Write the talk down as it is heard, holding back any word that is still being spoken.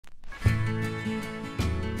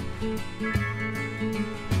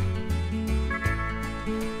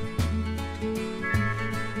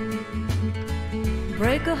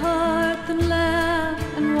break a heart, then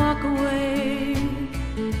laugh and walk away.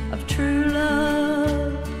 Of true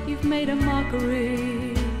love, you've made a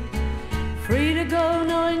mockery. Free to go,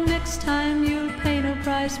 knowing next time you'll pay no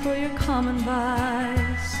price for your common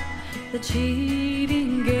vice, the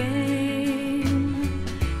cheating game.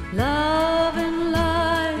 Love and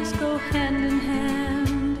lies go hand in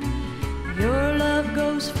hand. Your love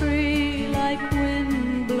goes free like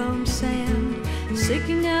wind-blown sand,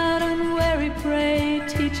 seeking out unwary prey,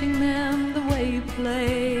 teaching them the way you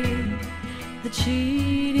play the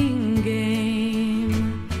cheating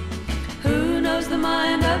game. Who knows the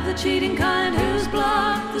mind of the cheating kind, who's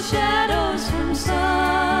blocked the shadows from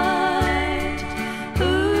sight?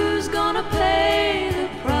 Who's gonna pay the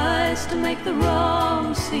price to make the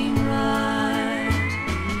wrong seem right?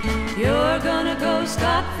 You're gonna go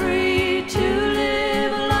scot-free to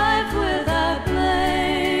live a life without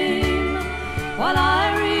blame, while I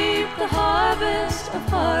reap the harvest of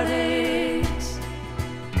heartaches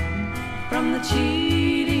from the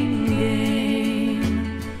cheating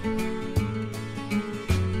game.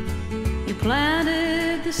 You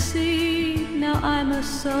planted the seed, now I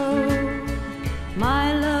must sow my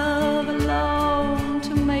love alone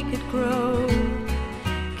to make it grow,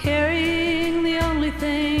 carrying the only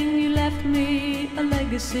thing you left me, a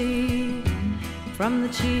legacy from the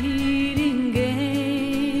cheating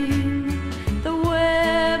game. The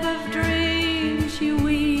web of dreams you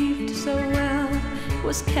weaved so well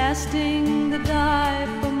was casting the die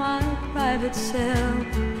for my private self,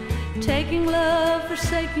 taking love,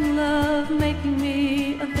 forsaking love, making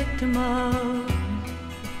me a victim of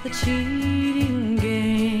the cheating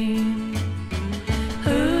game.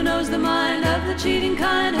 Who knows the mind of the cheating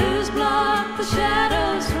kind, who's blocked the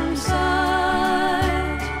shadows from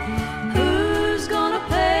sight? Who's gonna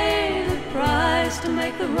pay the price to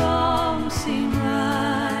make the wrong seem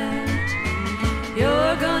right?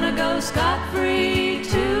 You're gonna go scot-free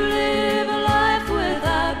to live a life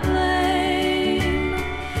without blame,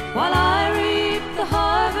 while I reap the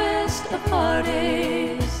harvest of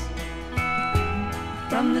heartaches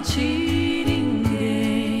from the cheating